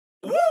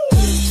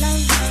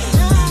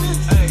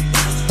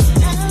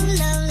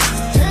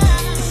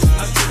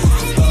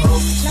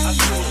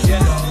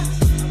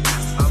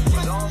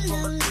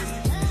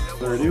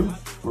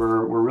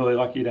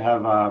lucky to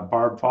have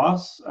Barb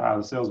Foss,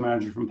 the sales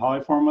manager from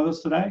Polyform, with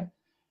us today.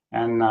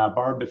 And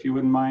Barb, if you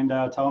wouldn't mind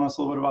telling us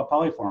a little bit about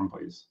Polyform,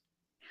 please.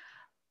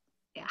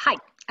 Hi.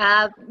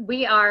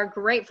 We are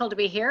grateful to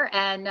be here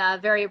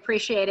and very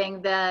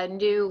appreciating the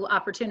new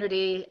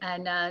opportunity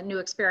and new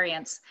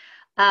experience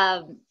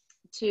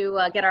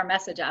to get our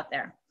message out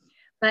there.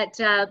 But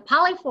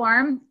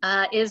Polyform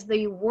is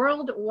the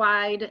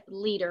worldwide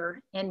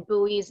leader in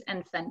buoys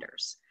and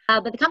fenders.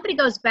 But the company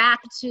goes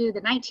back to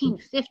the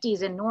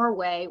 1950s in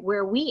Norway,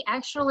 where we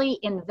actually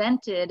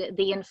invented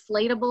the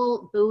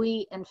inflatable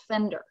buoy and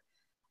fender.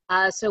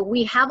 So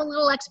we have a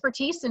little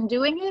expertise in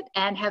doing it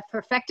and have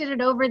perfected it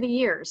over the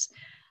years.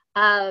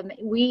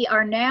 We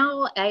are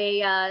now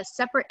a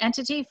separate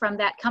entity from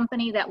that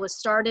company that was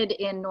started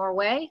in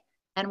Norway,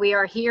 and we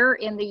are here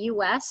in the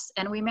U.S.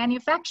 and we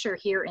manufacture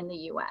here in the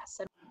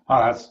U.S.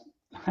 Oh,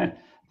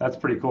 that's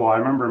pretty cool. I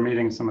remember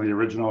meeting some of the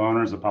original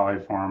owners of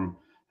Polyform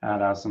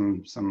at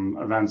some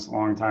events a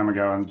long time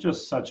ago, and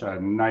just such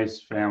a nice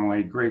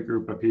family, great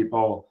group of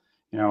people.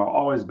 You know,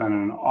 always been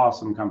an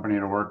awesome company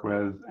to work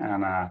with,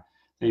 and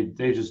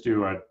they just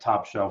do a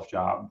top shelf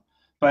job.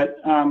 But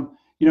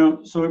you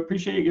know, so I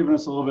appreciate you giving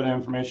us a little bit of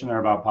information there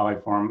about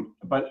Polyform.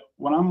 But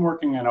when I'm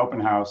working an open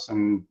house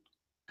and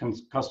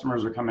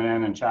customers are coming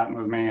in and chatting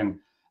with me and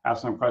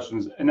asking them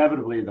questions,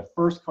 inevitably the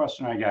first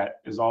question I get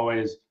is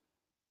always,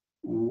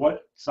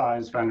 what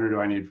size fender do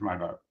I need for my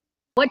boat?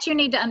 What you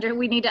need to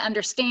we need to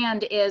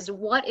understand is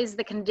what is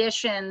the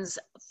conditions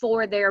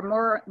for their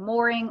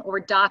mooring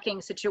or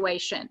docking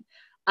situation.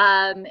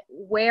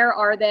 Where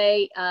are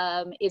they?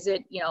 Is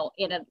it, you know,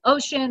 in an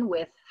ocean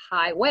with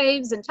high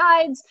waves and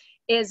tides?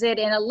 Is it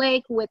in a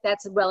lake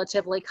that's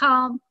relatively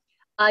calm?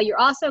 You're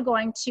also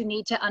going to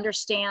need to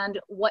understand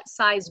what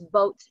size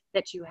boat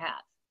that you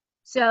have.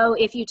 So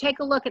if you take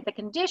a look at the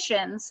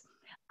conditions,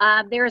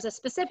 there is a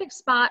specific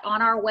spot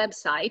on our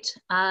website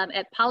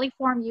at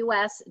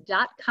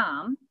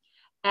polyformus.com,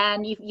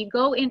 and you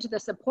go into the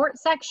support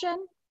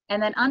section,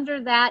 and then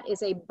under that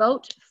is a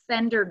boat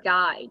fender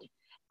guide.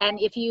 And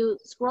if you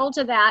scroll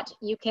to that,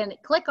 you can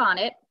click on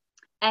it,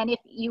 and if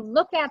you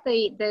look at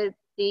the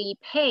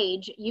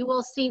page, you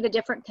will see the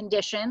different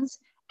conditions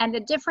and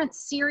the different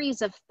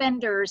series of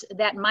fenders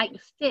that might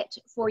fit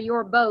for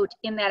your boat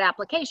in that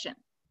application.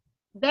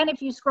 Then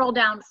if you scroll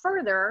down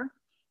further,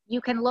 you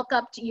can look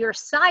up to your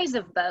size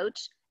of boat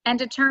and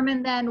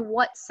determine then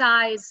what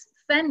size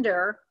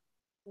fender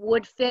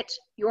would fit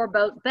your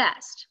boat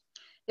best.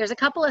 There's a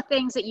couple of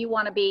things that you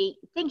want to be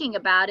thinking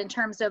about in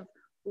terms of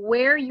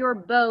where your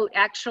boat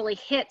actually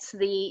hits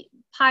the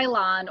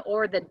pylon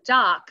or the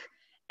dock,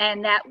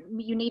 and that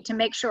you need to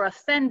make sure a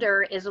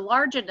fender is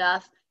large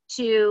enough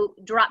to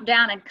drop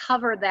down and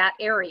cover that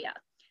area.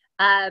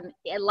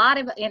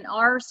 In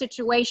our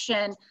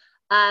situation,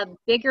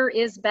 bigger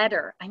is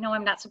better. I know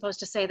I'm not supposed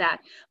to say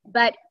that,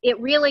 but it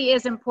really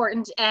is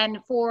important. And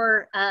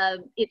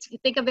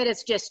think of it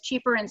as just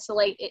cheaper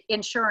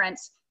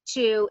insurance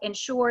to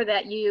ensure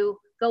that you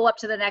go up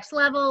to the next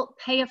level,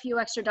 pay a few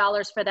extra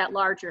dollars for that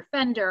larger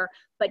fender,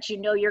 but you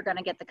know you're going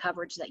to get the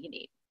coverage that you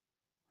need.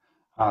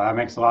 That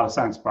makes a lot of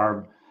sense,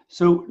 Barb.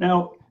 So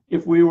now,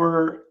 if we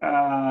were,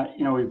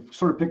 you know, we've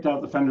sort of picked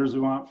out the fenders we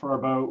want for our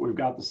boat. We've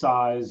got the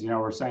size. You know,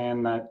 we're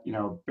saying that, you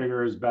know,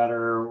 bigger is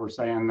better. We're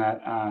saying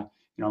that,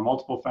 you know,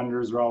 multiple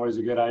fenders are always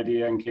a good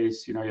idea in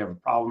case, you know, you have a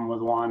problem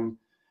with one.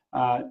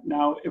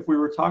 Now, if we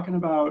were talking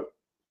about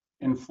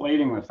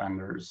inflating the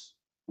fenders,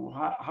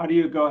 how do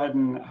you go ahead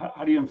and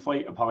how do you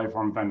inflate a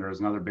Polyform fender is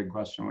another big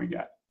question we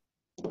get.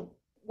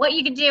 What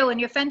you can do when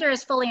your fender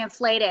is fully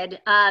inflated,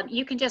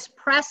 you can just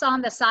press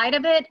on the side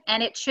of it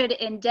and it should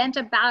indent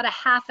about a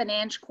 ½ an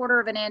inch, quarter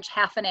of an inch,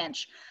 ½ an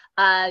inch.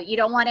 You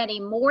don't want any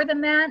more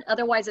than that,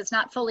 otherwise it's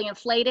not fully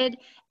inflated.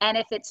 And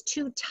if it's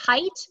too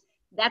tight,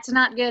 that's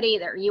not good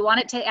either. You want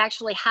it to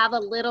actually have a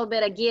little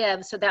bit of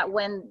give so that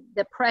when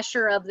the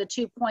pressure of the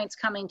 2 points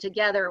coming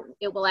together,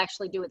 it will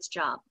actually do its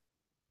job.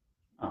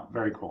 Oh,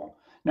 very cool.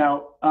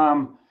 Now,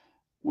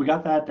 we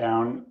got that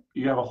down.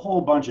 You have a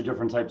whole bunch of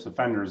different types of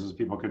fenders, as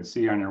people could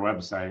see on your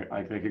website.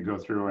 Like they could go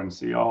through and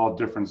see all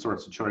different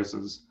sorts of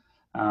choices.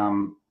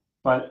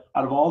 But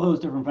out of all those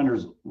different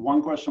fenders,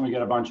 one question we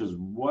get a bunch is,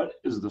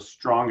 what is the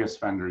strongest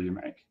fender you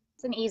make?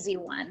 It's an easy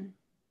one.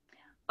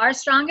 Our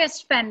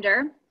strongest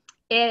fender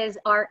is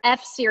our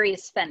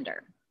F-Series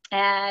fender.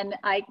 And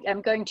I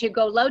am going to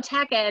go low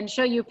tech and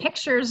show you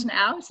pictures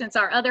now since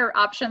our other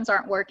options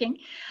aren't working.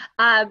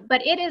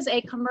 But it is a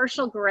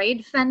commercial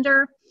grade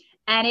fender,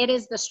 and it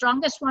is the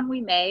strongest one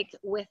we make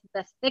with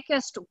the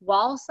thickest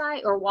wall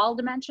size or wall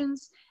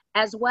dimensions,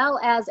 as well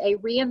as a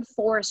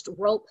reinforced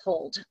rope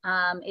hold.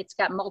 It's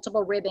got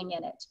multiple ribbing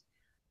in it.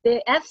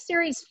 The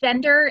F-Series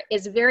fender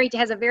has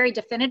a very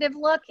definitive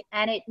look,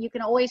 and you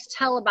can always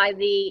tell by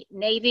the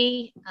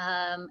navy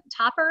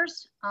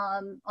toppers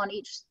on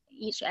each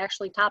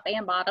actually top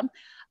and bottom.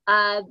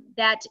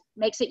 That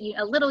makes it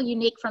a little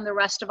unique from the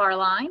rest of our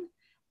line.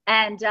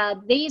 And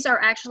these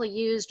are actually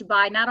used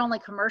by not only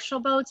commercial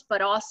boats,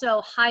 but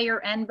also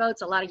higher end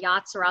boats. A lot of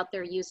yachts are out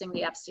there using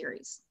the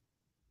F-Series.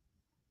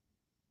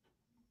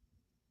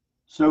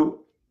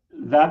 So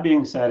That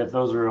being said, if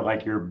those are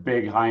like your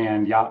big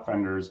high-end yacht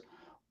fenders,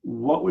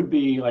 what would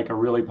be like a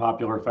really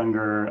popular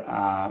fender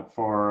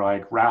for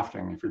like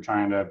rafting if you're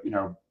trying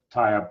to,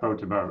 tie up boat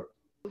to boat?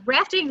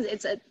 Rafting,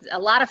 it's a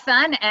lot of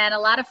fun, and a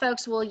lot of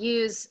folks will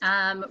use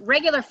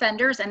regular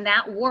fenders, and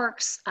that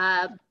works.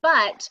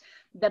 But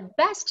the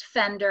best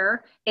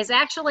fender is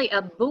actually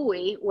a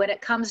buoy when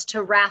it comes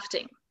to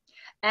rafting.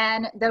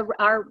 And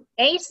our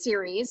A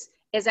series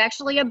is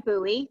actually a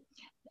buoy,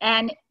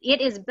 and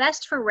it is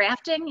best for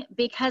rafting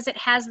because it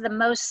has the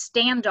most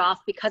standoff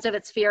because of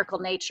its spherical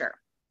nature.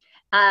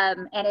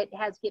 And it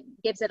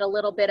gives it a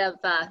little bit of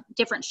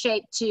different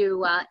shape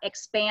to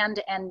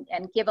expand and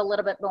give a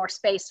little bit more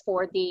space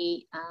for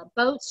the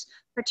boats,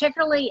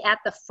 particularly at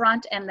the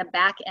front and the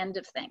back end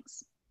of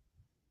things.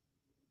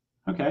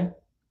 Okay,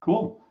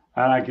 cool.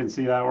 I can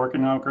see that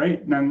working out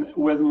great. And then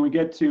when we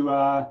get to,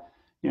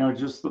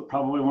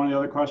 probably one of the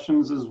other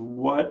questions is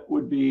what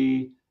would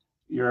be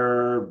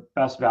your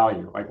best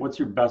value? Like, what's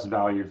your best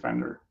value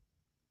fender?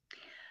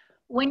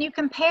 When you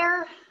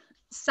compare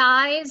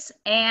size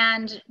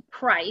and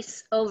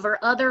price over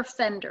other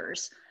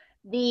fenders,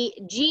 the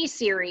G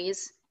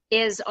series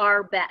is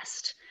our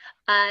best.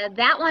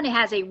 That one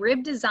has a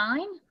rib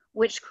design,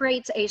 which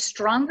creates a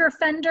stronger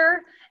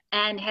fender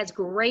and has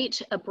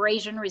great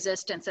abrasion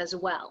resistance as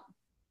well.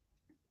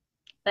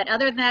 But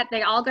other than that,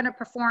 they're all going to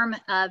perform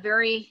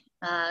very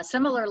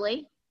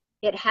similarly.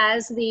 It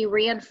has the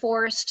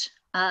reinforced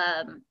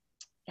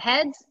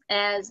heads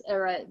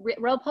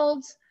rope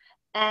holds,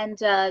 and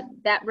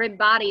that rib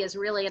body is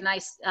really a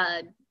nice,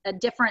 a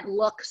different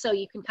look, so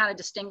you can kind of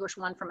distinguish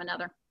one from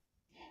another.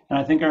 And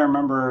I think I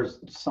remember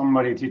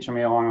somebody teaching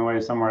me along the way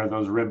somewhere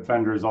those rib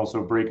fenders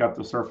also break up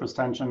the surface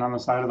tension on the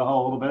side of the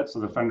hull a little bit, so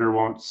the fender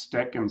won't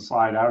stick and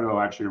slide out, it'll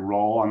actually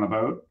roll on the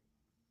boat.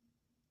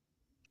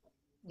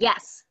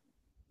 Yes,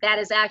 that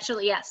is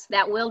actually, yes,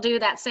 that will do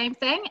that same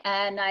thing.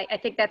 And I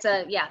think that's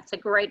it's a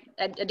great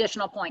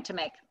additional point to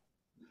make.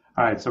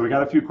 All right, so we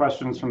got a few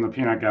questions from the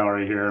peanut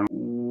gallery here.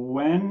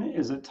 When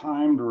is it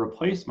time to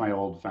replace my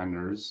old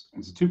fenders?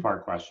 It's a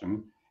two-part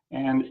question.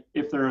 And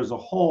if there is a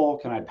hole,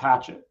 can I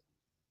patch it?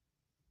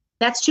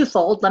 That's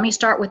twofold. Let me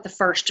start with the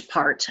first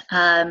part,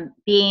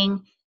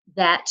 being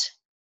that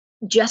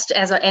just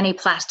as any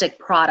plastic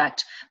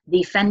product,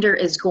 the fender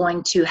is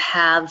going to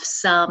have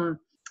some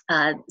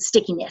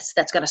stickiness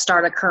that's going to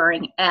start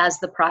occurring as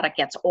the product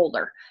gets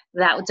older.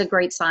 That was a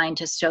great sign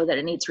to show that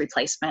it needs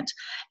replacement.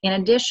 In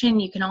addition,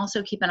 you can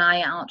also keep an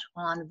eye out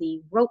on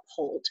the rope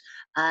hold.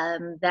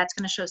 That's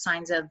going to show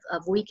signs of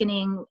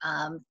weakening,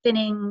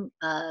 thinning,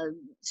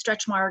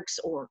 stretch marks,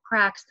 or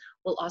cracks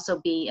will also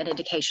be an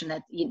indication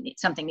that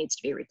something needs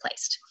to be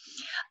replaced.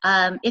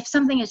 If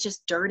something is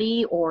just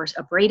dirty or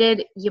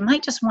abraded, you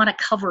might just want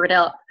to cover it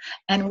up.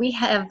 And we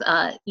have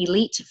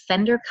elite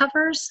fender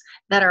covers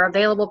that are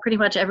available pretty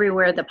much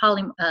everywhere the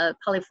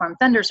Polyform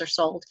fenders are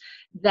sold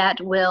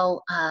that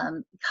will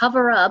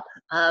cover up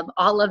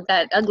all of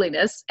that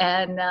ugliness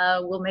and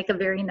will make a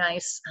very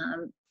nice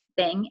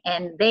thing,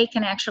 and they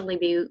can actually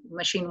be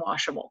machine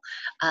washable.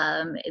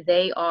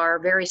 They are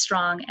very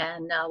strong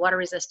and water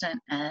resistant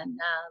and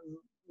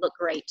look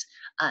great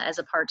as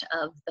a part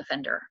of the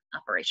fender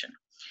operation.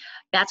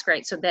 That's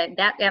great. So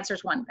that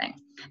answers one thing.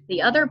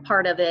 The other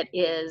part of it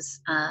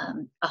is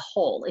a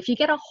hole. If you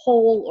get a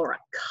hole or a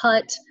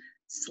cut,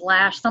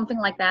 slash, something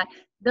like that,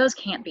 those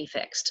can't be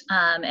fixed,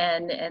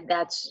 and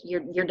that's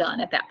you're done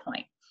at that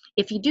point.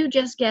 If you do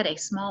just get a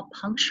small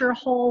puncture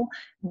hole,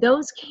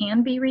 those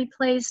can be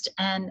replaced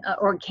and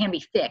or can be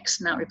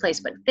fixed, not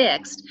replaced, but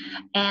fixed.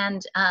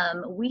 And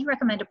we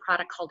recommend a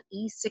product called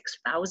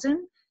E6000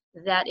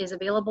 that is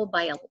available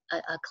by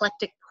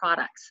Eclectic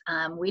Products.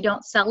 We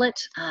don't sell it,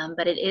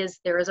 but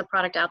there is a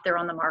product out there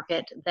on the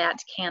market that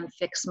can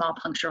fix small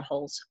puncture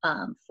holes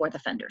for the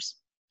fenders.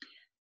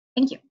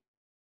 Thank you.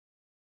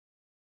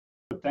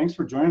 Thanks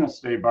for joining us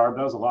today, Barb.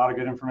 That was a lot of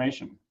good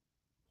information.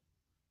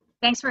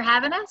 Thanks for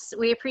having us.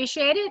 We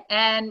appreciate it.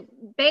 And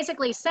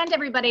basically send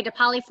everybody to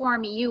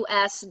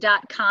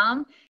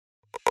polyformus.com